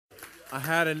I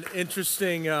had an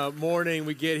interesting morning.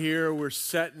 We get here, we're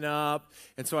setting up,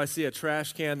 and so I see a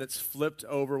trash can that's flipped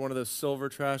over, one of those silver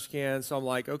trash cans. So I'm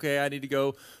like, okay, I need to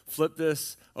go flip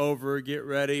this over, get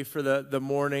ready for the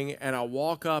morning. And I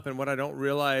walk up, and what I don't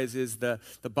realize is the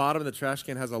bottom of the trash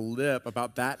can has a lip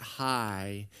about that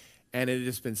high, and it had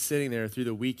just been sitting there through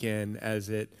the weekend as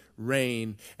it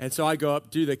rained. And so I go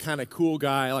up, do the kind of cool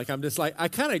guy, like I'm just like, I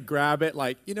kind of grab it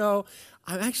like,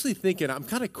 I'm actually thinking I'm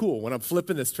kind of cool when I'm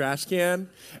flipping this trash can.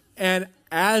 And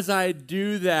as I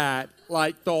do that,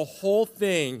 like the whole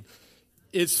thing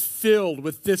is filled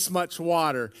with this much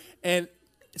water. And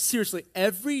seriously,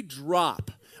 every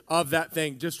drop of that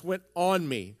thing just went on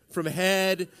me from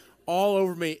head all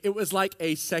over me. It was like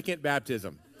a second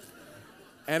baptism.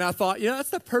 And I thought,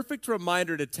 that's the perfect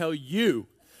reminder to tell you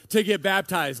to get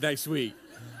baptized next week.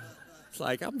 It's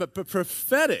like I'm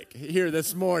prophetic here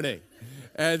this morning.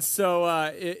 And so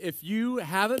if you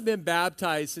haven't been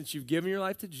baptized since you've given your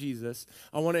life to Jesus,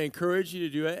 I want to encourage you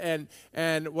to do it.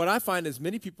 And what I find is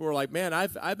many people are like, man,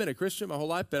 I've been a Christian my whole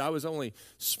life, but I was only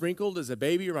sprinkled as a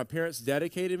baby or my parents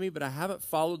dedicated me, but I haven't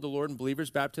followed the Lord in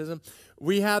believer's baptism.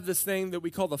 We have this thing that we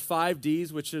call the 5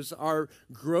 Ds, which is our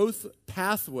growth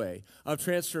pathway of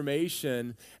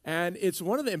transformation. And it's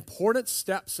one of the important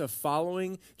steps of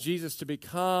following Jesus to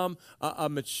become a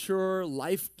mature,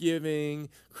 life-giving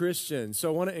Christian. So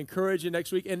I want to encourage you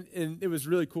next week. And it was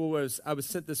really cool. I was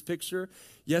sent this picture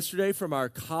yesterday from our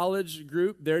college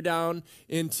group. They're down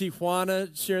in Tijuana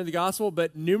sharing the gospel,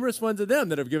 but numerous ones of them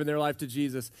that have given their life to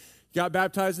Jesus got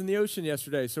baptized in the ocean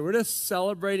yesterday. So we're just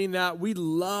celebrating that. We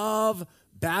love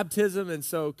baptism, and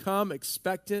so come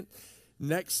expectant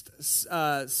next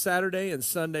Saturday and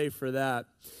Sunday for that.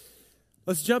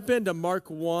 Let's jump into Mark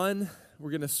 1.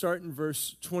 We're going to start in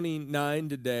verse 29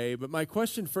 today. But my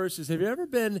question first is, have you ever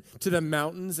been to the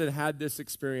mountains and had this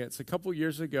experience? A couple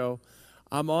years ago,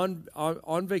 I'm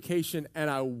on vacation, and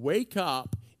I wake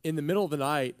up in the middle of the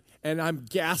night, and I'm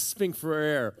gasping for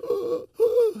air.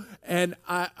 And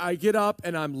I get up,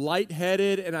 and I'm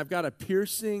lightheaded, and I've got a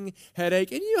piercing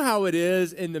headache. And you know how it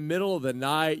is in the middle of the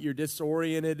night, you're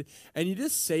disoriented, and you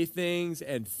just say things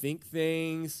and think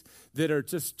things that are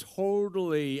just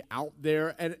totally out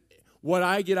there. And when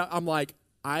I get up, I'm like,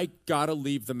 I got to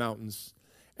leave the mountains,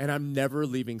 and I'm never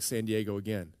leaving San Diego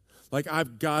again. Like,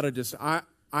 I've got to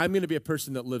I'm going to be a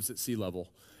person that lives at sea level,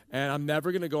 and I'm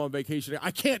never going to go on vacation.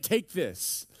 I can't take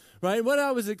this. Right? What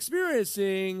I was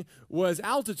experiencing was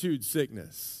altitude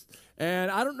sickness. And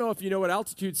I don't know if you know what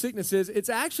altitude sickness is. It's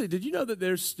actually, did you know that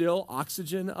there's still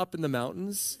oxygen up in the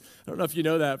mountains? I don't know if you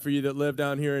know that for you that live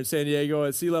down here in San Diego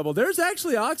at sea level. There's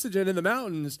actually oxygen in the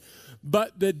mountains,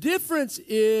 but the difference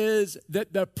is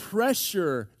that the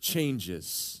pressure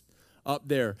changes up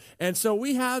there. And so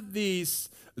we have these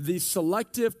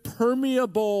selective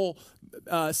permeable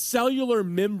cellular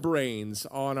membranes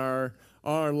on our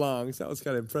lungs. That was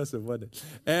kind of impressive, wasn't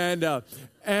it?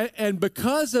 And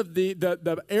because of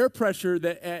the air pressure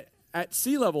that at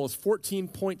sea level is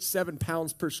 14.7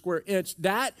 pounds per square inch,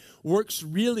 that works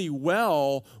really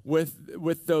well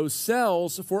with those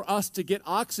cells for us to get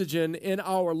oxygen in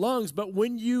our lungs. But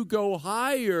when you go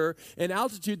higher in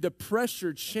altitude, the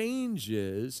pressure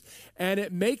changes, and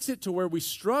it makes it to where we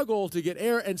struggle to get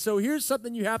air. And so here's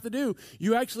something you have to do.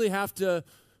 You actually have to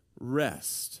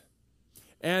rest.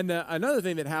 And another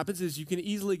thing that happens is you can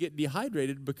easily get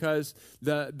dehydrated because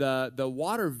the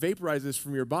water vaporizes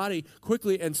from your body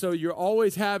quickly, and so you're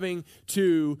always having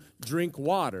to drink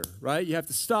water, right? You have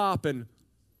to stop and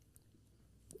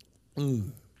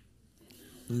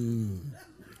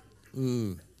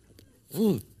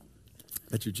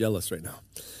Bet you're jealous right now.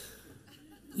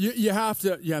 You have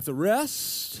to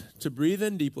rest to breathe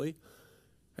in deeply,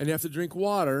 and you have to drink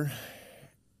water,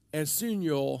 and soon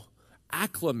you'll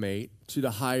acclimate to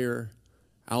the higher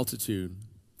altitude.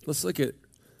 Let's look at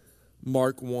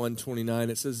Mark 1:29.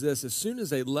 It says this: as soon as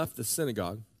they left the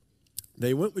synagogue,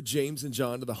 they went with James and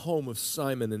John to the home of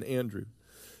Simon and Andrew.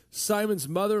 Simon's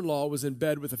mother-in-law was in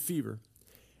bed with a fever,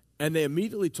 and they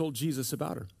immediately told Jesus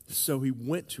about her. So he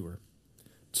went to her,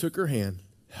 took her hand,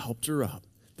 helped her up.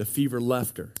 The fever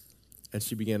left her, and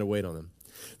she began to wait on them.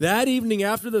 That evening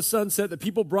after the sun set, the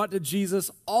people brought to Jesus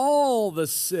all the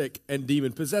sick and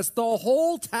demon-possessed. The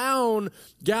whole town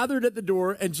gathered at the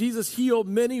door, and Jesus healed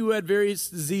many who had various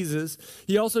diseases.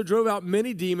 He also drove out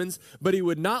many demons, but he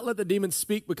would not let the demons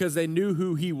speak because they knew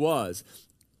who he was.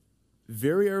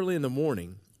 Very early in the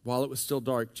morning, while it was still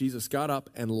dark, Jesus got up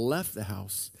and left the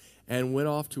house and went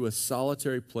off to a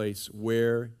solitary place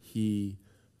where he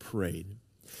prayed.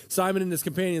 Simon and his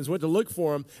companions went to look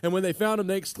for him, and when they found him,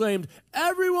 they exclaimed,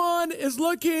 "Everyone is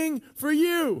looking for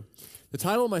you." The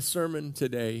title of my sermon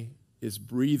today is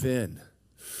breathe in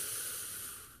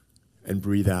and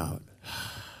breathe out.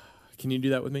 Can you do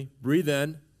that with me? Breathe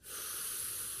in,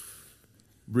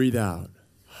 breathe out.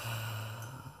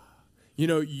 You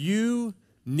know, you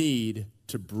need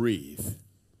to breathe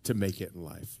to make it in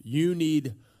life. You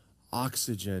need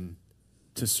oxygen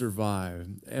to survive.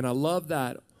 And I love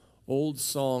that old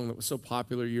song that was so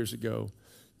popular years ago.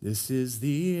 This is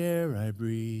the air I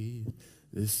breathe.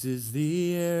 This is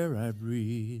the air I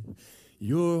breathe.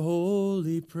 Your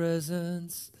holy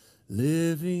presence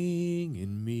living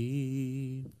in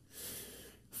me.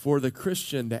 For the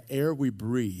Christian, the air we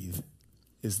breathe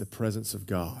is the presence of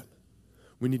God.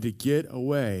 We need to get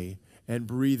away and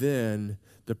breathe in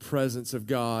the presence of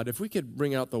God. If we could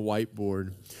bring out the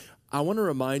whiteboard, I want to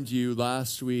remind you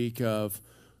last week of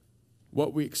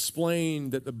what we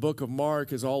explained that the book of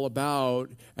Mark is all about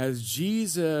as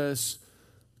Jesus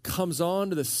comes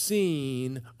onto the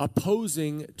scene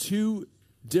opposing two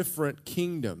different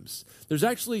kingdoms. There's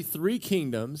actually three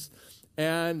kingdoms,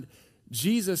 and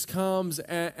Jesus comes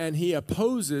and he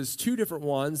opposes two different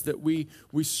ones that we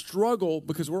struggle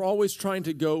because we're always trying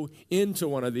to go into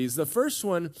one of these. The first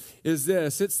one is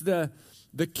this. It's the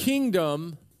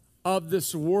kingdom of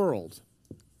this world.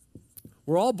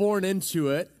 We're all born into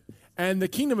it, and the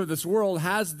kingdom of this world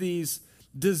has these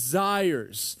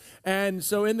desires. And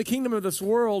so in the kingdom of this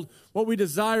world, what we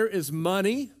desire is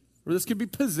money, or this could be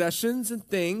possessions and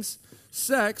things,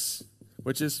 sex,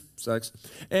 which is sex,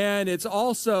 and it's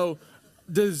also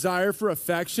desire for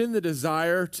affection, the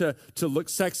desire to look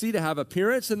sexy, to have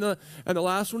appearance, and the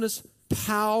last one is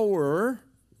power.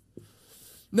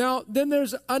 Now, then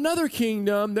there's another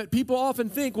kingdom that people often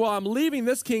think, well, I'm leaving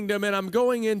this kingdom and I'm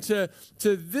going into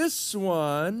this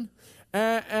one,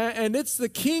 and it's the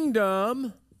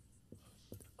kingdom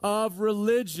of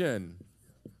religion.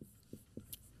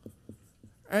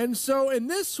 And so in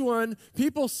this one,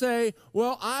 people say,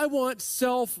 well, I want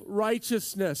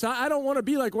self-righteousness. I don't want to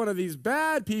be like one of these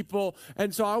bad people,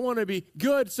 and so I want to be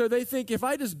good. So they think if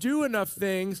I just do enough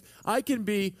things, I can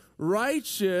be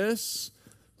righteous.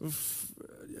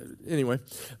 Anyway,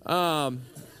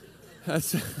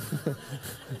 that's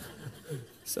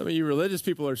some of you religious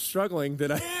people are struggling that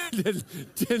I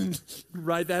didn't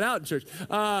write that out in church.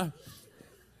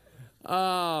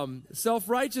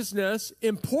 Self-righteousness,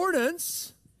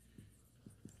 importance,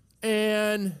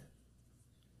 and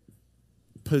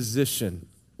position.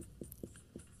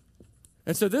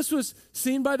 And so this was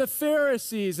seen by the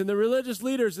Pharisees and the religious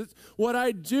leaders. That what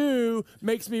I do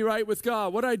makes me right with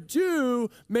God. What I do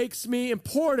makes me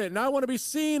important. And I want to be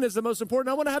seen as the most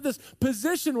important. I want to have this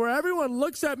position where everyone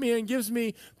looks at me and gives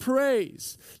me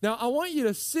praise. Now, I want you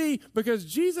to see, because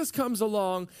Jesus comes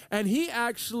along and he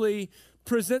actually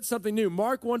presents something new.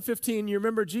 Mark 1:15, you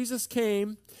remember Jesus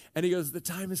came and he goes, the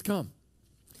time has come.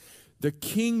 The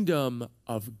kingdom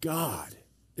of God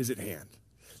is at hand.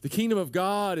 The kingdom of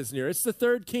God is near. It's the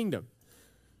third kingdom.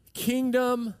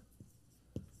 Kingdom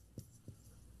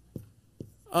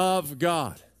of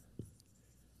God.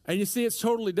 And you see, it's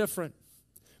totally different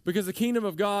because the kingdom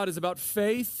of God is about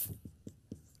faith,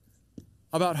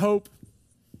 about hope,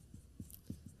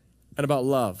 and about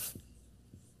love.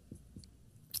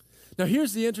 Now,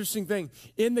 here's the interesting thing.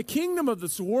 In the kingdom of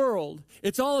this world,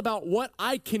 it's all about what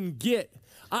I can get.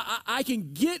 I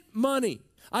can get money.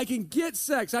 I can get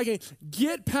sex. I can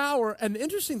get power. And the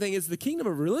interesting thing is the kingdom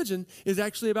of religion is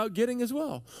actually about getting as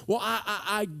well. Well,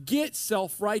 I get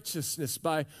self-righteousness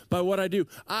by what I do.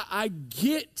 I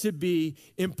get to be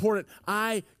important.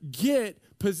 I get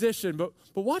position. But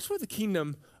watch what the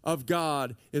kingdom of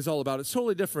God is all about. It's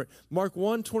totally different. Mark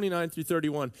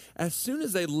 1:29-31. As soon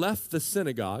as they left the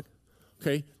synagogue,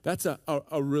 okay, that's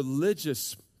a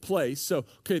religious place. So,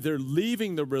 okay, they're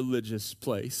leaving the religious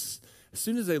place. As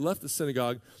soon as they left the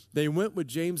synagogue, they went with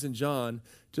James and John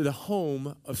to the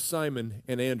home of Simon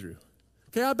and Andrew.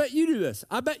 Okay, I bet you do this.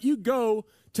 I bet you go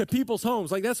to people's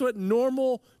homes. Like, that's what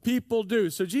normal people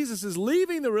do. So Jesus is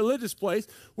leaving the religious place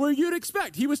where you'd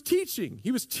expect. He was teaching.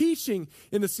 He was teaching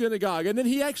in the synagogue. And then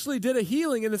he actually did a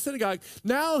healing in the synagogue.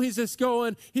 Now he's just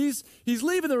going, he's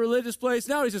leaving the religious place.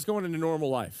 Now he's just going into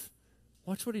normal life.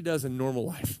 Watch what he does in normal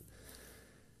life.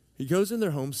 He goes in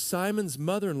their home. Simon's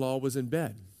mother-in-law was in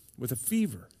bed with a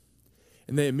fever,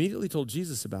 and they immediately told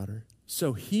Jesus about her.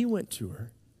 So he went to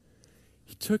her.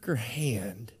 He took her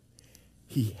hand.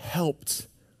 He helped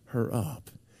her up,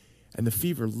 and the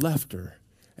fever left her,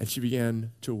 and she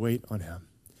began to wait on him.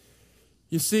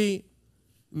 You see,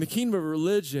 in the kingdom of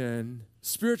religion,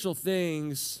 spiritual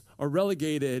things are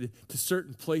relegated to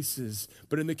certain places,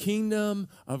 but in the kingdom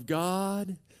of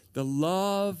God, the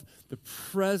love, the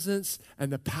presence,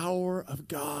 and the power of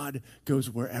God goes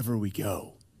wherever we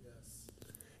go. Yes.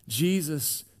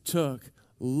 Jesus took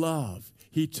love.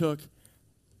 He took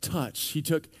touch. He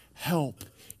took help.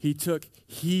 He took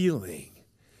healing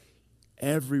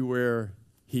everywhere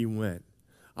he went.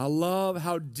 I love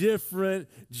how different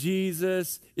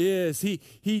Jesus is.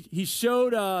 He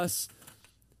showed us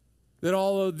that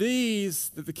all of these,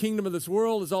 that the kingdom of this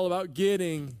world is all about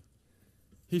getting,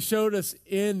 he showed us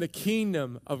in the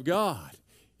kingdom of God,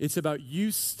 it's about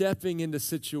you stepping into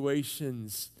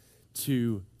situations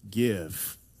to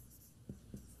give.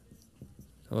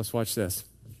 Now let's watch this.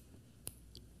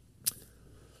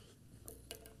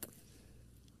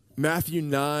 Matthew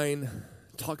 9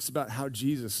 talks about how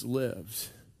Jesus lived.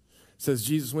 It says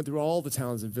Jesus went through all the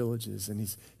towns and villages, and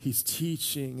he's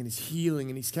teaching, and he's healing,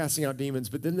 and he's casting out demons.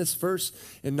 But then this verse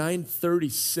in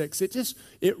 9:36,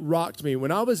 it rocked me.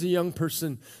 When I was a young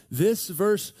person, this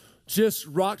verse just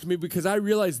rocked me because I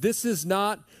realized this is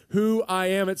not who I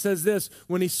am. It says this: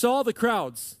 when he saw the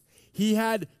crowds, he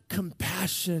had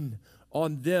compassion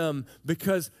on them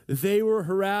because they were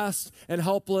harassed and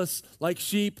helpless like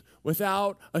sheep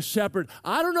without a shepherd.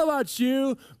 I don't know about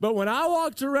you, but when I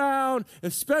walked around,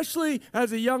 especially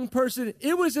as a young person,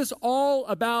 it was just all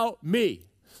about me.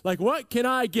 Like, what can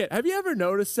I get? Have you ever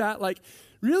noticed that? Like,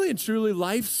 really and truly,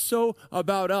 life's so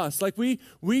about us. Like, we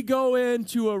go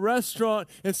into a restaurant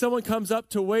and someone comes up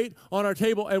to wait on our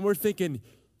table and we're thinking,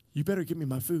 you better give me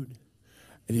my food,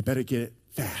 and you better get it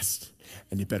fast,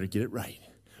 and you better get it right.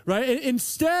 Right? And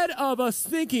instead of us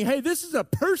thinking, hey, this is a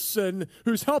person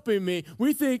who's helping me,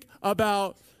 we think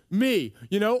about me,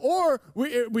 or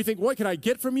we think, what can I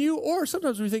get from you? Or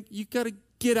sometimes we think, you got to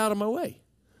get out of my way.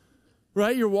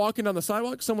 Right? You're walking on the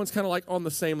sidewalk, someone's kind of like on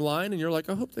the same line, and you're like,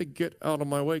 I hope they get out of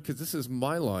my way because this is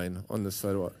my line on the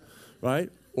sidewalk. Right?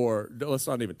 Or let's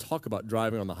not even talk about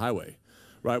driving on the highway.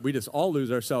 Right? We just all lose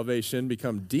our salvation,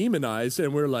 become demonized,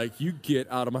 and we're like, you get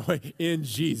out of my way in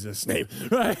Jesus' name.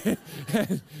 Right?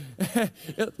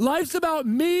 Life's about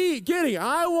me getting.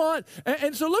 I want,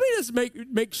 and so let me just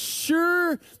make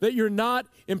sure that you're not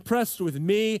impressed with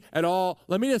me at all.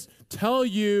 Let me just tell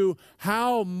you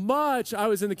how much I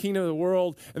was in the kingdom of the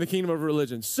world and the kingdom of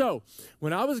religion. So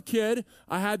when I was a kid,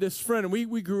 I had this friend, and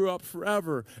we grew up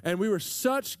forever, and we were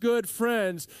such good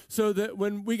friends so that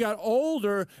when we got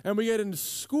older and we get into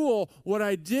school, what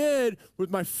I did with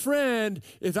my friend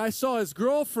is I saw his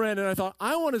girlfriend, and I thought,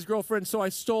 I want his girlfriend, so I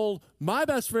stole my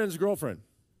best friend's girlfriend.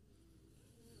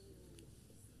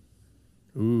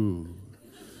 Ooh.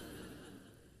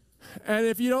 And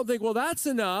if you don't think, well, that's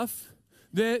enough,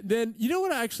 then you know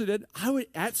what I actually did?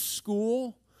 At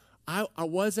school, I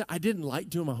didn't like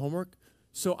doing my homework,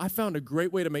 so I found a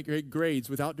great way to make great grades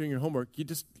without doing your homework. You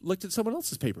just looked at someone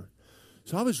else's paper.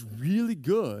 So I was really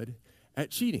good at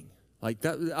cheating. Like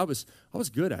that, I was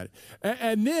good at it.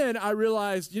 And then I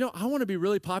realized, I want to be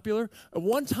really popular.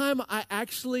 One time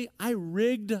I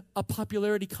rigged a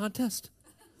popularity contest.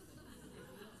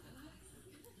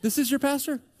 This is your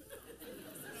pastor?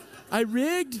 I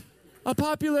rigged a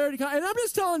popularity contest. And I'm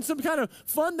just telling some kind of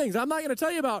fun things. I'm not going to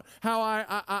tell you about how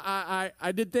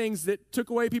I did things that took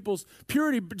away people's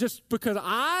purity just because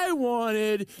I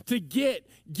wanted to get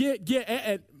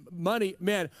money.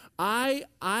 Man,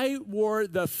 I wore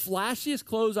the flashiest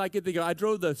clothes I could think of. I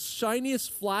drove the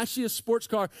shiniest, flashiest sports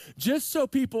car just so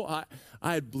people,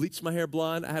 I had bleached my hair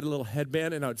blonde. I had a little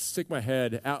headband, and I would stick my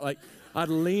head out. Like, I'd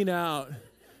lean out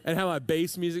and have my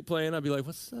bass music playing. I'd be like,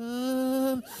 what's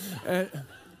up? And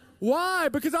why?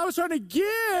 Because I was trying to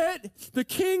get the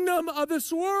kingdom of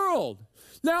this world.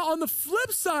 Now, on the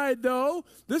flip side, though,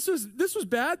 this was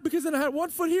bad because then I had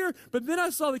one foot here, but then I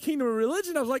saw the kingdom of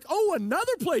religion. I was like, oh,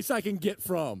 another place I can get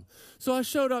from. So I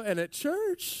showed up, and at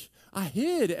church, I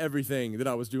hid everything that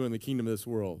I was doing in the kingdom of this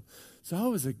world. So I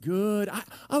was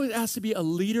I was asked to be a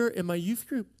leader in my youth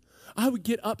group. I would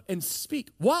get up and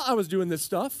speak. While I was doing this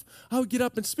stuff, I would get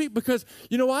up and speak because,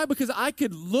 you know why? Because I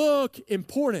could look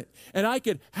important, and I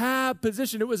could have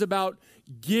position. It was about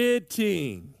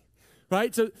getting.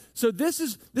 Right? So this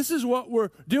is what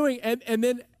we're doing. And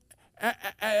then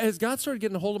as God started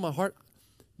getting a hold of my heart,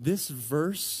 this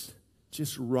verse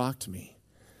just rocked me.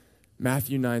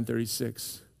 Matthew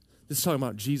 9:36. This is talking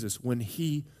about Jesus. When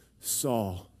he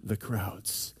saw the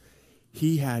crowds,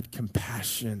 he had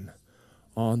compassion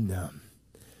on them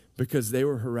because they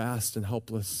were harassed and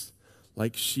helpless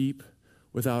like sheep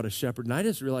without a shepherd. And I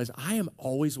just realized I am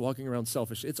always walking around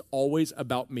selfish. It's always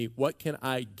about me. What can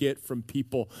I get from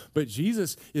people? But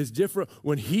Jesus is different.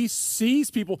 When he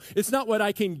sees people, it's not what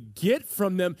I can get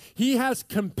from them. He has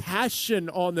compassion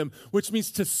on them, which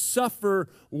means to suffer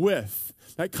with.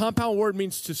 That compound word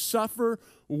means to suffer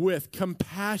with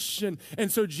compassion. And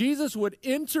so Jesus would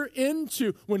enter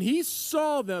into, when he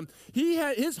saw them,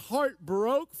 his heart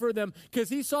broke for them because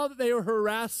he saw that they were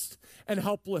harassed and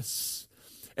helpless.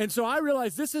 And so I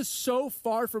realized this is so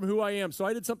far from who I am. So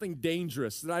I did something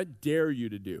dangerous that I dare you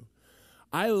to do.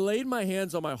 I laid my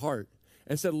hands on my heart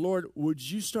and said, Lord, would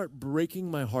you start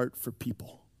breaking my heart for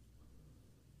people?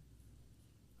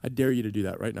 I dare you to do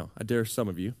that right now. I dare some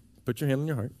of you. Put your hand on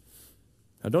your heart.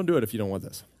 Now, don't do it if you don't want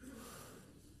this.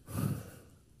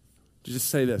 Just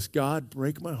say this: God,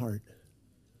 break my heart.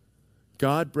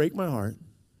 God, break my heart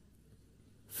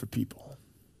for people.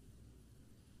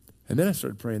 And then I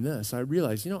started praying this. I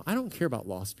realized, I don't care about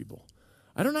lost people.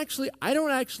 I don't actually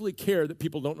care that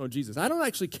people don't know Jesus. I don't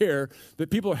actually care that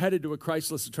people are headed to a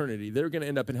Christless eternity. They're going to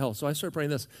end up in hell. So I started praying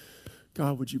this: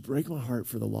 God, would you break my heart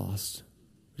for the lost?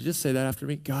 Would you just say that after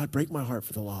me? God, break my heart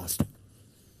for the lost.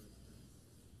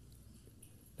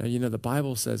 Now, the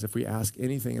Bible says if we ask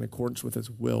anything in accordance with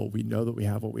his will, we know that we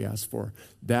have what we ask for.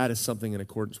 That is something in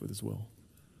accordance with his will.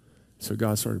 So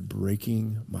God started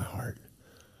breaking my heart.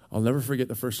 I'll never forget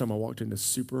the first time I walked into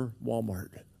Super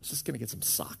Walmart. I was just going to get some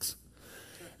socks.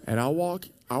 And I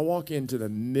walk into the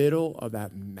middle of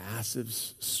that massive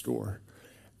store.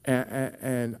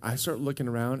 And I start looking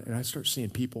around, and I start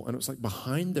seeing people. And it was like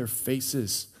behind their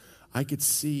faces, I could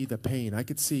see the pain. I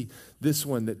could see this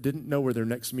one that didn't know where their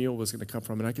next meal was going to come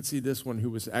from. And I could see this one who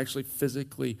was actually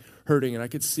physically hurting. And I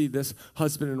could see this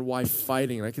husband and wife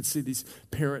fighting. And I could see these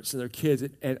parents and their kids.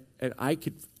 And I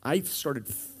started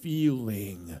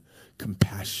feeling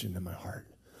compassion in my heart.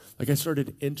 Like I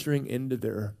started entering into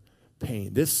their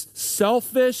pain. This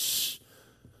selfish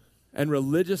and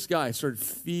religious guy started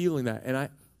feeling that. And I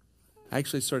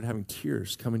actually started having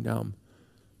tears coming down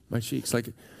my cheeks.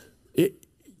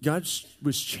 God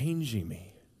was changing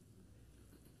me.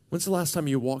 When's the last time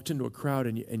you walked into a crowd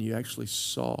and you actually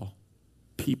saw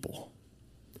people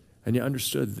and you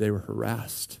understood that they were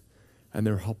harassed and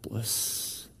they're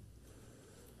helpless?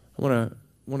 I want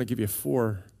to give you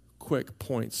 4 quick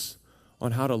points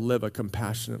on how to live a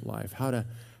compassionate life, how to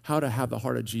have the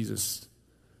heart of Jesus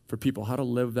for people, how to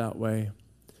live that way.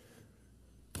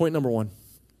 Point number 1,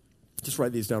 just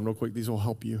write these down real quick. These will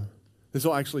help you. This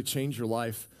will actually change your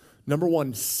life. Number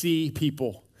 1, see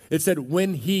people. It said,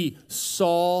 when he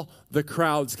saw the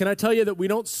crowds. Can I tell you that we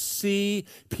don't see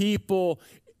people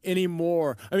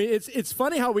anymore? I mean, it's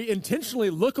funny how we intentionally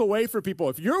look away for people.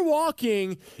 If you're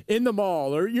walking in the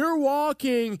mall, or you're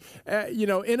walking,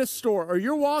 in a store, or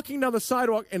you're walking down the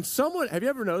sidewalk, and someone, have you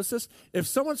ever noticed this? If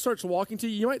someone starts walking to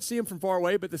you, you might see them from far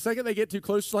away, but the second they get too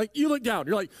close, you look down.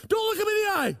 You're like, don't look at me in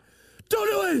the eye. Don't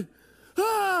do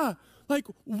it.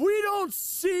 We don't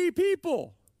see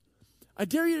people. I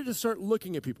dare you to start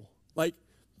looking at people. Like,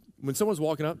 when someone's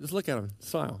walking up, just look at them,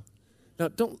 smile. Now,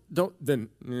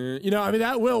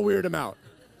 that will weird them out.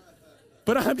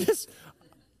 But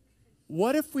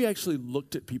what if we actually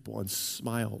looked at people and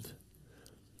smiled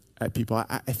at people?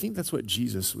 I think that's what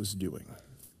Jesus was doing.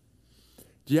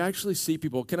 Do you actually see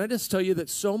people? Can I just tell you that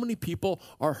so many people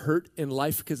are hurt in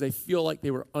life because they feel like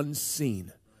they were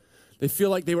unseen? They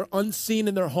feel like they were unseen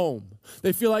in their home.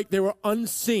 They feel like they were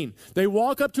unseen. They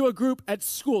walk up to a group at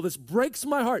school. This breaks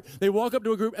my heart. They walk up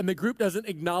to a group, and the group doesn't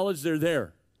acknowledge they're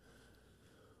there.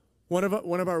 One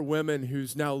of our women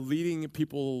who's now leading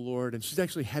people to the Lord, and she's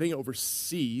actually heading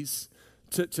overseas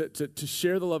to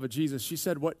share the love of Jesus. She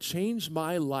said, what changed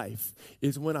my life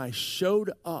is when I showed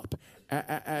up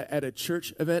at a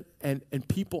church event, and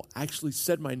people actually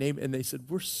said my name, and they said,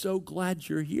 we're so glad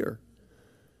you're here.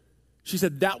 She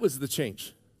said that was the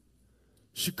change.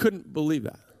 She couldn't believe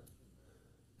that.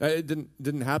 It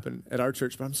didn't happen at our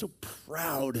church, but I'm so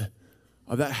proud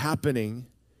of that happening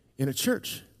in a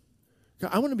church.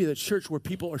 I want to be the church where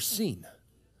people are seen.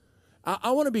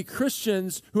 I want to be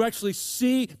Christians who actually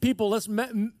see people. Let's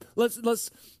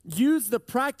use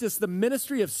the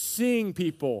ministry of seeing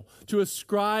people to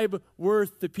ascribe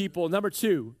worth to people. Number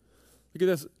 2, look at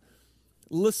this.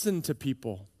 Listen to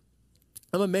people.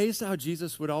 I'm amazed how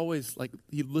Jesus would always,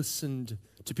 he listened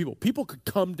to people. People could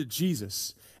come to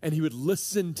Jesus, and he would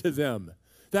listen to them.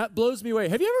 That blows me away.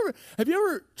 Have you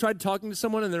ever tried talking to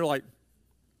someone, and they're like,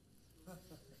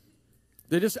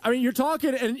 you're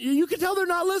talking, and you can tell they're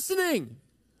not listening.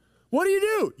 What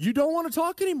do? You don't want to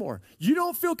talk anymore. You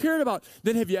don't feel cared about.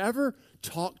 Then have you ever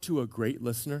talked to a great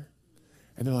listener,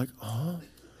 and they're like, oh,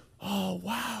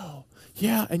 wow,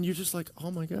 yeah, and you're just like,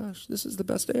 oh my gosh, this is the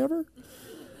best day ever?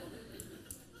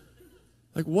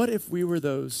 What if we were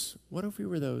those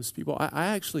people? I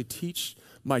actually teach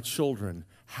my children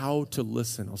how to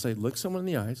listen. I'll say, look someone in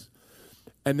the eyes,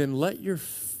 and then let your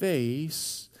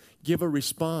face give a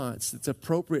response that's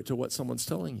appropriate to what someone's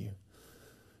telling you.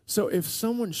 So if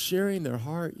someone's sharing their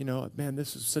heart, man,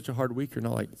 this is such a hard week, you're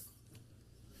not like,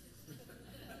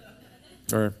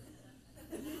 or,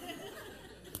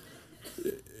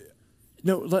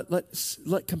 no,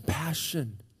 let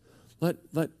compassion, let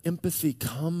empathy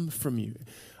come from you.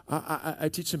 I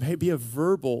teach them, hey, be a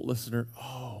verbal listener.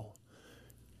 Oh,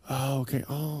 okay.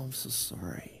 Oh, I'm so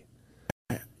sorry.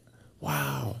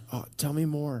 Wow. Oh, tell me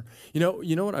more. You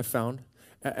know what I found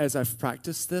as I've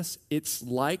practiced this? It's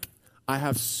like I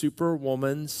have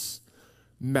Superwoman's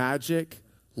magic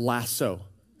lasso.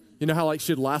 You know how like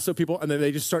she'd lasso people and then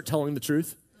they just start telling the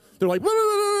truth? They're like,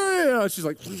 she's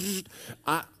like,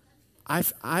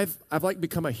 I've like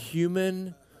become a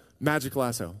human magic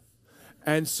lasso.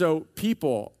 And so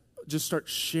people just start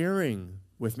sharing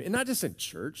with me, and not just in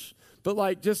church, but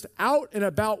like just out and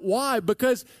about. Why?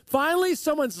 Because finally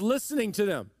someone's listening to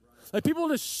them. Like people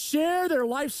just share their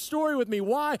life story with me.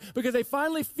 Why? Because they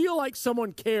finally feel like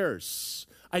someone cares.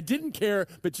 I didn't care,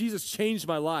 but Jesus changed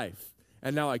my life,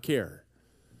 and now I care.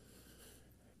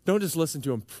 Don't just listen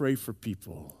to them, pray for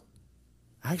people.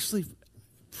 Actually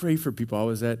pray for people. I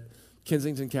was at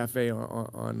Kensington Cafe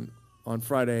on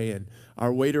Friday, and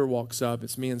our waiter walks up.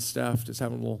 It's me and Steph just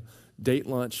having a little date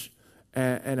lunch,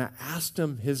 and I asked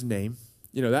him his name.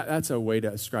 That's a way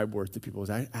to ascribe worth to people, is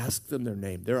I ask them their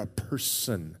name. They're a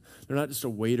person. They're not just a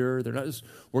waiter. They're not just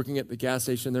working at the gas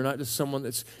station. They're not just someone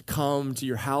that's come to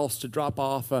your house to drop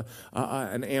off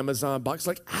an Amazon box.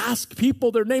 Like, ask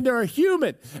people their name. They're a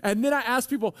human. And then I ask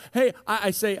people, hey,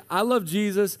 I say, I love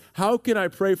Jesus. How can I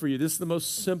pray for you? This is the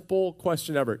most simple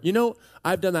question ever.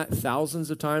 I've done that thousands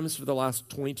of times for the last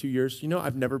 22 years.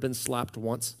 I've never been slapped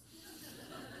once.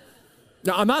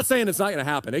 Now, I'm not saying it's not going to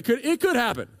happen. It could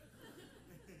happen.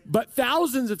 But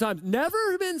thousands of times.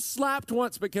 Never been slapped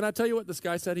once. But can I tell you what this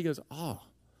guy said? He goes, oh,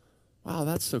 wow,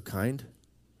 that's so kind.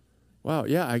 Wow,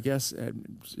 yeah, I guess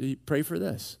pray for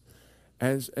this.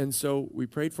 And so we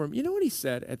prayed for him. You know what he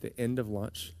said at the end of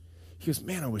lunch? He goes,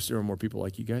 man, I wish there were more people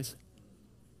like you guys.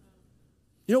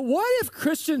 What if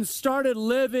Christians started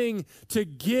living to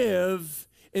give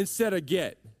instead of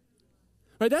get?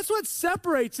 Right, that's what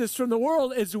separates us from the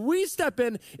world, is we step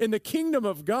in the kingdom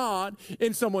of God,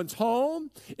 in someone's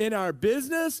home, in our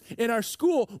business, in our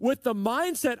school, with the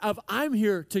mindset of, I'm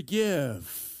here to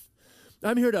give.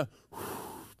 I'm here to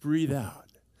breathe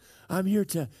out. I'm here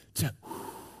to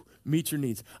meet your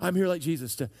needs. I'm here like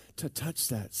Jesus to touch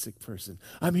that sick person.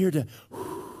 I'm here to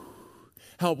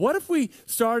help. What if we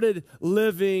started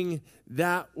living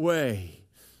that way?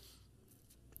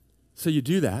 So you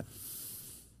do that.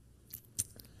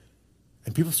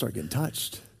 And people start getting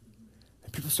touched.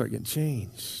 And people start getting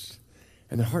changed.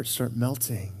 And their hearts start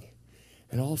melting.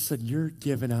 And all of a sudden, you're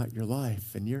giving out your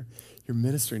life. And you're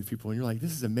ministering to people. And you're like,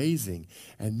 this is amazing.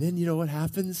 And then you know what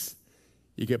happens?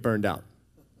 You get burned out.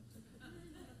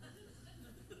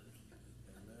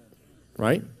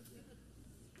 Right?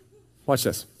 Watch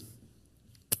this.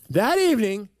 That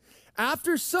evening,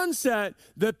 after sunset,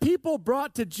 the people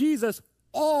brought to Jesus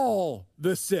all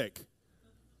the sick.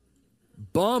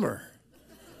 Bummer.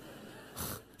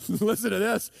 Listen to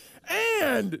this.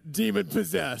 And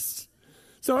demon-possessed.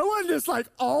 So it wasn't just like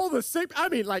all the sick. I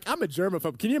mean, like, I'm a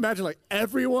germaphobe. Can you imagine, like,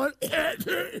 everyone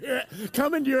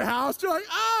coming to your house? You're like,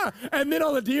 ah! And then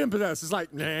all the demon-possessed is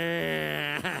like, nah.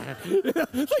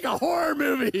 It's like a horror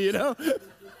movie, And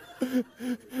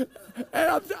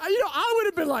I would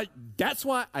have been like, that's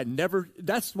why I never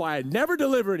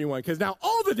deliver anyone, because now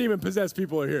all the demon-possessed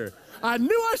people are here. I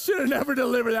knew I should have never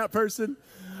delivered that person.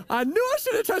 I knew I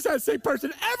should have touched that sick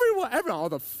person. Everyone, all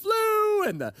the flu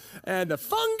and the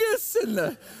fungus and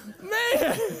the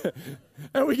man,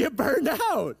 and we get burned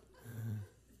out.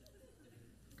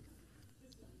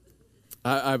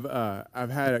 I've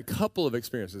had a couple of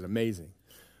experiences, amazing,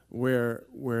 where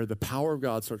the power of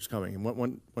God starts coming. And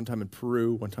one time in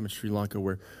Peru, one time in Sri Lanka,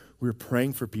 where we were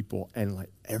praying for people and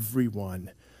like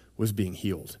everyone was being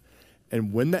healed.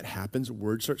 And when that happens,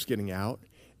 word starts getting out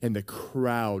and the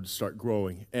crowds start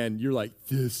growing. And you're like,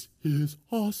 this is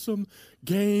awesome.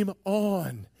 Game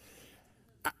on.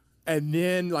 And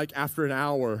then like after an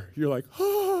hour, you're like,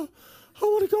 oh, I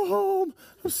want to go home.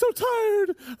 I'm so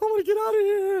tired. I want to get out of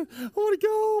here. I want to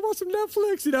go watch some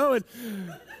Netflix,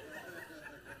 And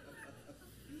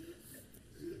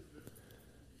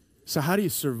so how do you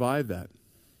survive that?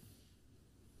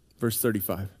 Verse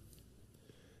 35.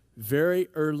 Very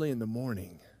early in the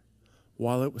morning,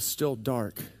 while it was still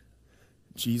dark,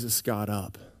 Jesus got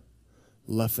up,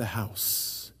 left the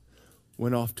house,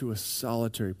 went off to a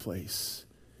solitary place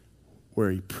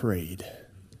where he prayed.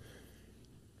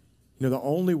 The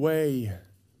only way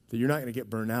that you're not going to get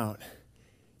burned out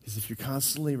is if you're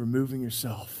constantly removing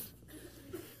yourself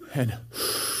and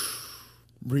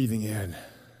breathing in.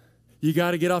 You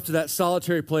got to get off to that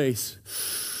solitary place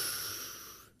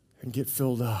and get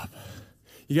filled up.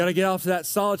 You got to get off to that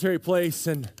solitary place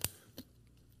and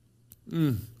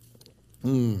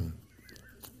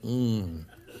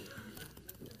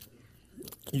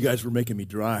You guys were making me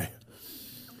dry.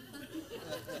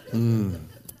 You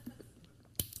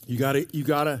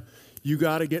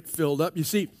gotta get filled up. You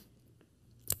see,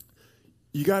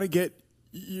 you're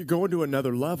going to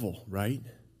another level, right?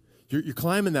 You're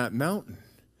climbing that mountain,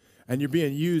 and you're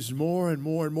being used more and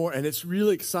more and more, and it's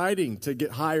really exciting to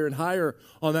get higher and higher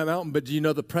on that mountain. But do you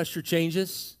know the pressure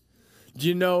changes? Do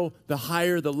you know the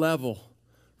higher the level,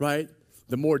 right?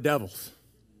 The more devils.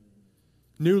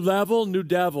 New level, new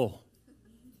devil.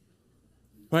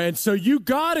 Right? And so you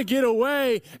got to get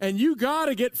away, and you got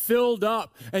to get filled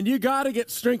up, and you got to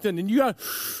get strengthened, and you got to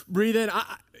breathe in.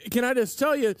 Can I just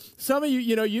tell you, some of you,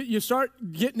 you start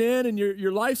getting in, and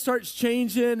your life starts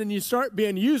changing, and you start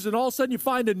being used, and all of a sudden you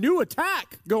find a new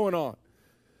attack going on.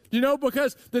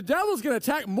 Because the devil's going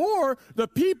to attack more the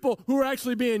people who are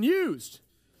actually being used.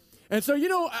 And so,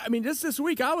 just this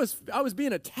week, I was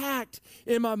being attacked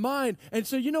in my mind. And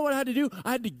so, you know what I had to do?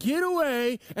 I had to get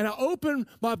away, and I opened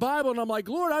my Bible, and I'm like,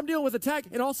 Lord, I'm dealing with attack.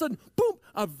 And all of a sudden, boom,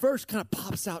 a verse kind of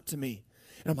pops out to me.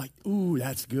 And I'm like, ooh,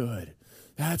 that's good.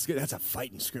 That's good. That's a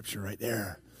fighting scripture right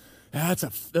there.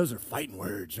 Those are fighting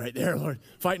words right there, Lord.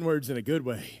 Fighting words in a good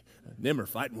way. Them are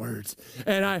fighting words.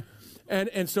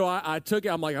 And so I took it.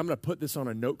 I'm like, I'm going to put this on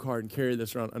a note card and carry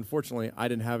this around. Unfortunately, I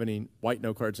didn't have any white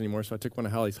note cards anymore, so I took one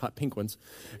of Hallie's hot pink ones.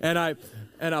 And I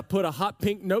put a hot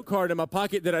pink note card in my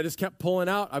pocket that I just kept pulling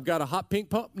out. I've got a hot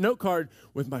pink note card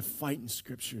with my fighting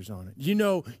scriptures on it.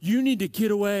 You need to get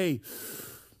away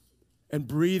and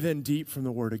breathe in deep from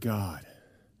the Word of God.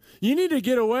 You need to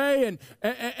get away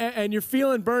and you're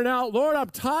feeling burnt out. Lord,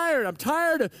 I'm tired.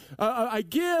 I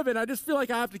give, and I just feel like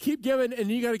I have to keep giving.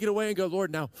 And you got to get away and go,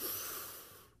 Lord, now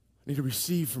I need to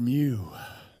receive from you.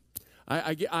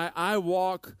 I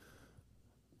walk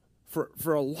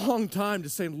for a long time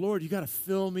just saying, Lord, you got to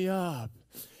fill me up.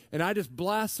 And I just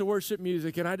blast the worship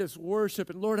music, and I just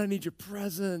worship. And Lord, I need your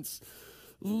presence.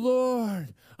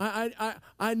 Lord,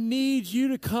 I need you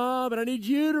to come, and I need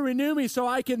you to renew me so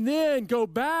I can then go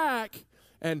back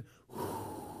and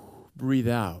breathe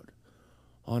out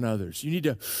on others. You need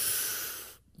to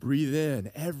breathe in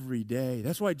every day.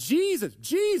 That's why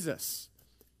Jesus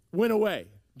went away.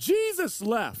 Jesus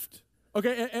left.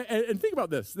 Okay, and think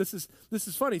about this. This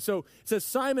is funny. So it says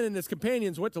Simon and his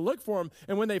companions went to look for him,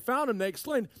 and when they found him, they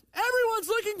exclaimed, "Everyone's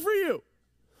looking for you."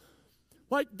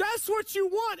 Like, that's what you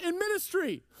want in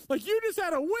ministry. Like, you just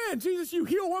had a win. Jesus, you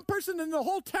heal one person, and the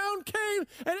whole town came,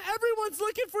 and everyone's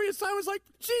looking for you. Simon's like,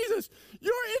 Jesus,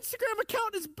 your Instagram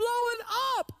account is blowing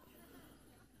up.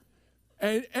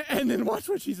 And then watch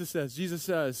what Jesus says. Jesus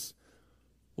says,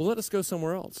 well, let us go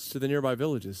somewhere else to the nearby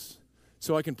villages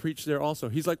so I can preach there also.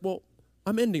 He's like, well,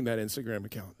 I'm ending that Instagram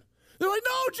account. They're like,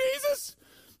 no, Jesus,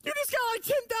 you just got like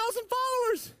 10,000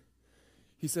 followers.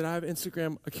 He said, I have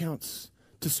Instagram accounts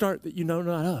to start that you know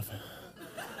not of.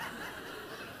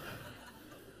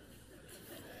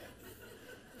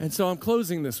 And so I'm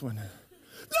closing this one.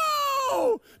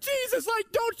 No! Jesus,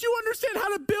 don't you understand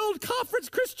how to build conference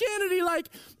Christianity?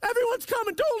 Everyone's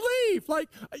coming, don't leave.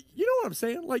 You know what I'm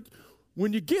saying?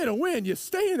 When you get a win, you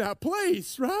stay in that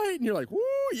place, right? And you're like, woo,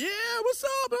 yeah, what's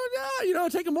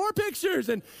up? Taking more pictures.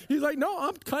 And he's like, no,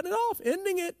 I'm cutting it off,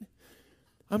 ending it.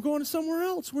 I'm going to somewhere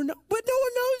else. But no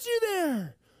one knows you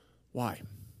there. Why?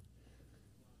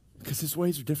 Because his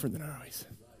ways are different than our ways.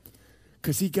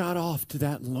 Because he got off to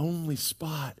that lonely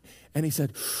spot and he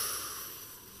said,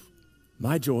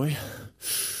 my joy,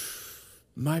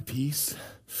 my peace,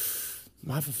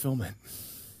 my fulfillment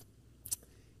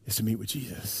is to meet with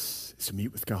Jesus, is to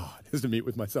meet with God, is to meet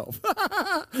with myself.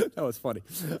 That was funny.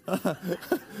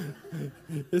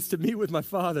 It's to meet with my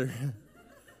Father.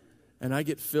 And I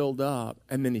get filled up,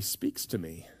 and then he speaks to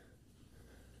me.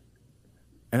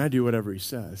 And I do whatever he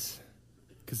says,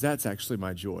 because that's actually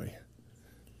my joy.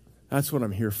 That's what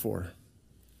I'm here for.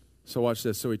 So watch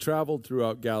this. So he traveled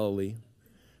throughout Galilee,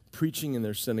 preaching in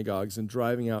their synagogues and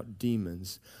driving out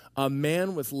demons. A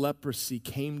man with leprosy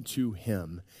came to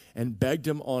him and begged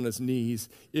him on his knees,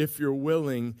 if you're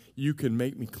willing, you can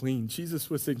make me clean. Jesus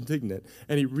was indignant,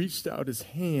 and he reached out his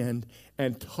hand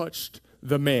and touched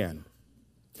the man.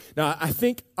 Now, I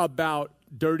think about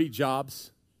Dirty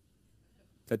Jobs.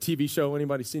 That TV show,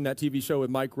 anybody seen that TV show with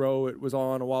Mike Rowe? It was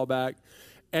on a while back.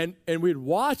 And we'd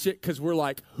watch it because we're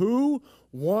like, who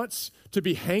wants to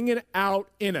be hanging out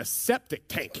in a septic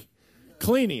tank,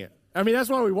 cleaning it? I mean, that's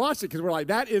why we watched it, because we're like,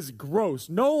 that is gross.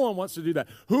 No one wants to do that.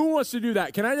 Who wants to do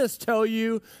that? Can I just tell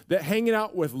you that hanging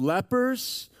out with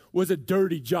lepers was a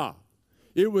dirty job?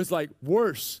 It was like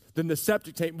worse than the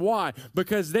septic tank. Why?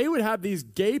 Because they would have these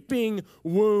gaping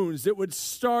wounds that would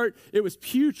start, it was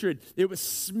putrid, it was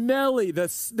smelly, the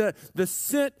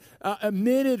scent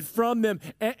emitted from them,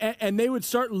 and they would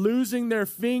start losing their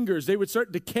fingers. They would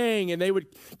start decaying, and they would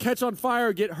catch on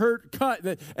fire, get hurt, cut,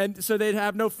 and so they'd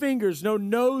have no fingers, no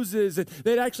noses, and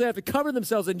they'd actually have to cover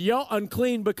themselves and yell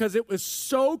unclean because it was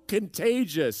so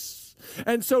contagious.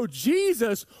 And so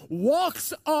Jesus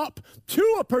walks up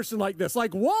to a person like this,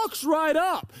 like walks right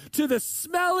up to the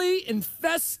smelly,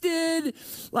 infested,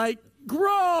 like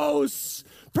gross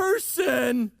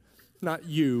person, not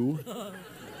you,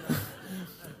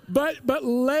 but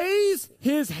lays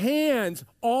his hands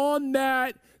on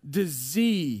that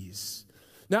disease.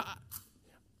 Now,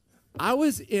 I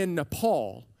was in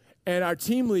Nepal, and our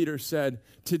team leader said,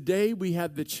 today we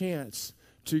have the chance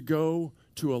to go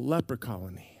to a leper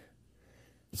colony.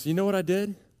 So you know what I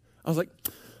did? I was like,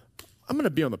 I'm going to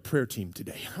be on the prayer team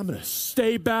today. I'm going to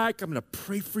stay back. I'm going to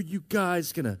pray for you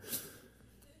guys.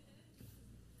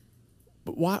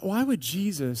 But why would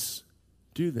Jesus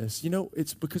do this? You know,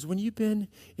 it's because when you've been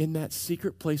in that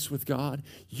secret place with God,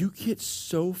 you get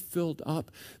so filled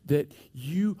up that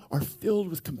you are filled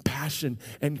with compassion,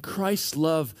 and Christ's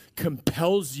love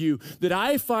compels you. That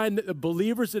I find that the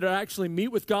believers that actually meet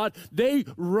with God, they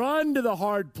run to the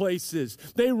hard places.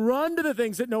 They run to the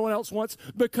things that no one else wants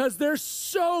because they're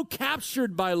so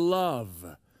captured by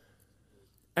love.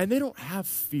 And they don't have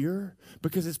fear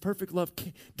because his perfect love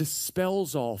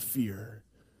dispels all fear.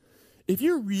 If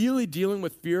you're really dealing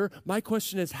with fear, my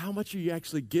question is, how much are you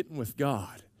actually getting with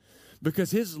God?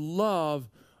 Because his love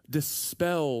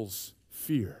dispels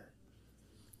fear.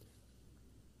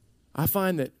 I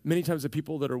find that many times the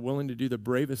people that are willing to do the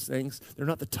bravest things, they're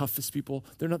not the toughest people,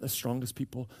 they're not the strongest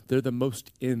people, they're the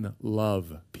most in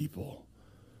love people.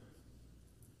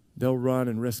 They'll run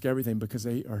and risk everything because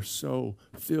they are so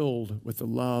filled with the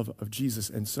love of Jesus,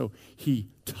 and so he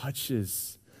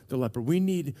touches the leper. We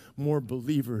need more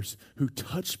believers who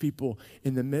touch people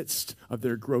in the midst of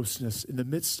their grossness, in the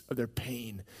midst of their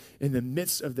pain, in the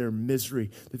midst of their misery,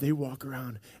 that they walk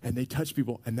around and they touch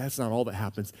people, and that's not all that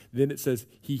happens. Then it says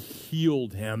he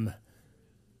healed him.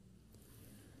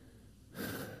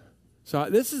 So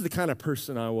this is the kind of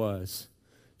person I was.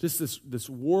 Just this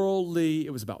worldly,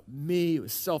 it was about me, it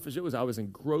was selfish, I was in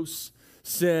gross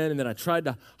sin, and then I tried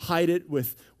to hide it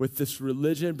with this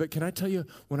religion. But can I tell you,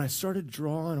 when I started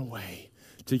drawing away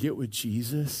to get with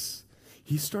Jesus,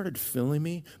 he started filling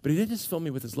me, but he didn't just fill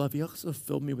me with his love, he also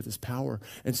filled me with his power.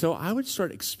 And so I would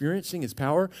start experiencing his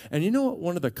power. And you know what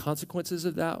one of the consequences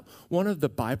of that, one of the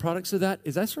byproducts of that,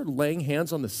 is I started laying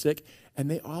hands on the sick, and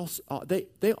they all of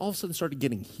a sudden started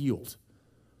getting healed.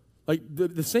 Like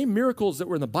the same miracles that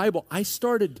were in the Bible, I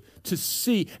started to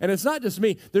see. And it's not just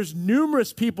me. There's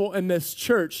numerous people in this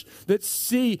church that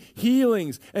see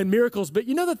healings and miracles. But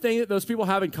you know the thing that those people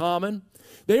have in common?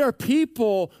 They are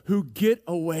people who get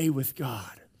away with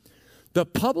God. The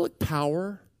public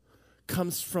power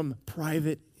comes from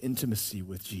private intimacy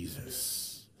with Jesus.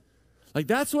 Like,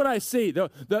 that's what I see.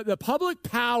 The public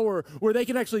power where they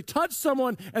can actually touch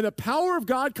someone and the power of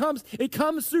God comes, it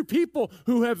comes through people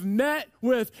who have met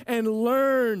with and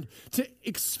learned to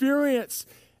experience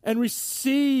and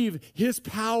receive his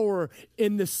power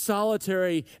in the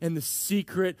solitary and the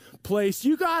secret place.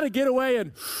 You got to get away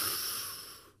and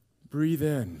breathe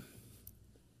in.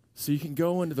 So you can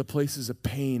go into the places of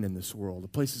pain in this world, the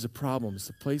places of problems,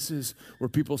 the places where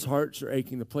people's hearts are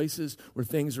aching, the places where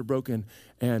things are broken,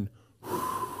 and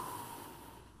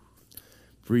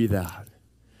breathe out.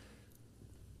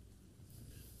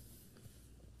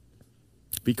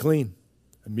 Be clean.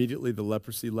 Immediately the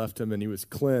leprosy left him and he was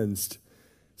cleansed.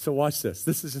 So watch this.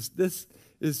 This is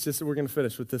just, we're going to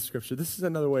finish with this scripture. This is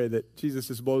another way that Jesus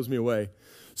just blows me away.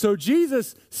 So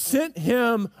Jesus sent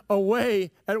him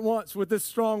away at once with this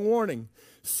strong warning.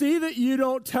 See that you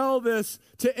don't tell this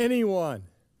to anyone.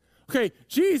 Okay,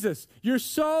 Jesus, you're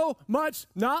so much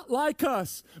not like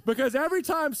us, because every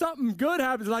time something good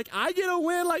happens, like I get a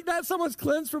win like that, someone's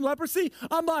cleansed from leprosy,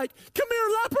 I'm like, come here,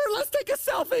 leper, let's take a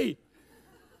selfie.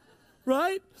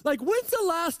 Right? Like, when's the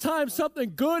last time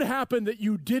something good happened that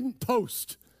you didn't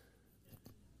post?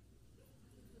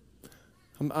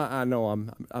 I know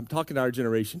I'm talking to our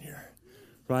generation here,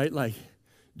 right? Like,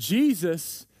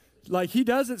 Jesus, like, he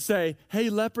doesn't say, hey,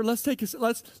 leper, let's blow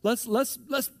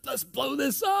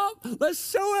this up.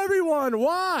 Let's show everyone.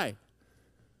 Why?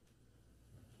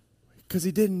 Because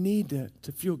he didn't need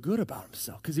to feel good about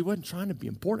himself, because he wasn't trying to be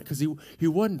important, because he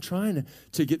wasn't trying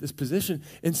to get this position.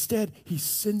 Instead, he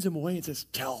sends him away and says,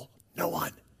 tell no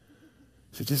one.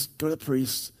 So just go to the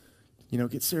priest,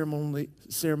 get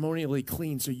ceremonially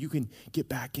clean so you can get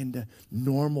back into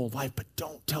normal life, but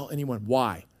don't tell anyone.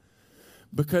 Why?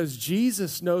 Because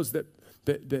Jesus knows that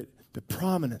the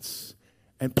prominence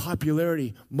and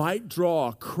popularity might draw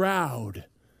a crowd,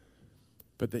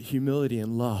 but that humility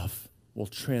and love will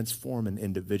transform an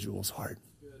individual's heart.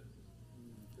 Good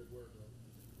word,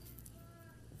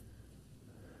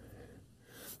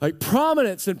 like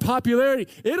prominence and popularity,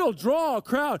 it'll draw a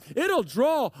crowd. It'll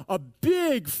draw a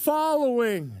big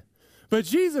following. But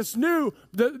Jesus knew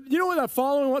that, what that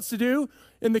following wants to do?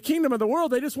 In the kingdom of the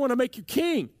world, they just want to make you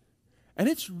king. And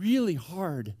it's really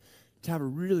hard to have a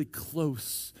really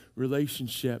close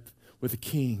relationship with a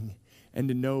king and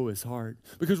to know his heart,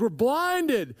 because we're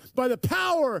blinded by the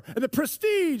power and the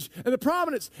prestige and the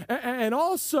prominence, and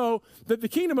also that the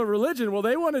kingdom of religion, well,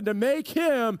 they wanted to make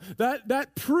him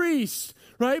that priest,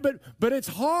 right? But it's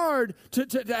hard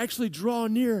to actually draw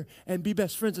near and be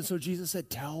best friends. And so Jesus said,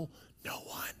 tell no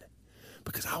one,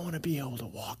 because I want to be able to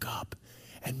walk up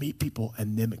and meet people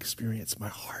and them experience my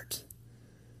heart.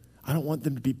 I don't want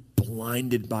them to be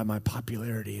blinded by my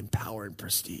popularity and power and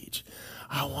prestige.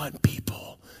 I want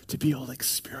people to be able to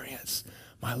experience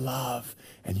my love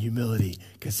and humility,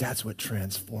 because that's what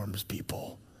transforms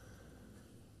people.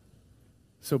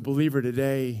 So, believer,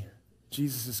 today,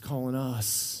 Jesus is calling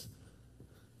us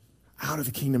out of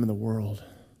the kingdom of the world,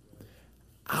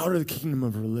 out of the kingdom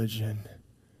of religion,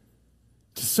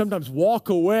 to sometimes walk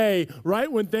away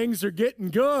right when things are getting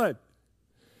good.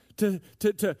 To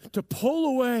pull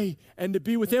away and to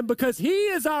be with him, because he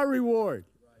is our reward.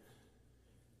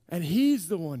 And he's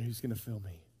the one who's going to fill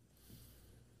me.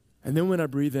 And then when I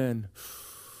breathe in,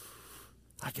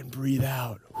 I can breathe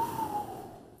out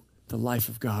the life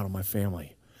of God on my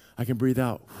family. I can breathe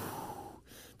out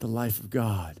the life of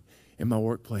God in my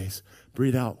workplace.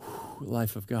 Breathe out the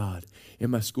life of God in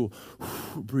my school.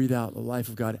 Breathe out the life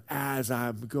of God as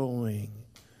I'm going.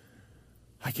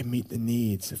 I can meet the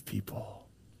needs of people.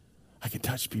 I can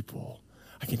touch people.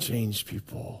 I can change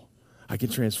people. I can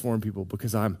transform people,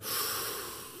 because I'm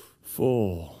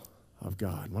full of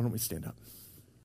God. Why don't we stand up?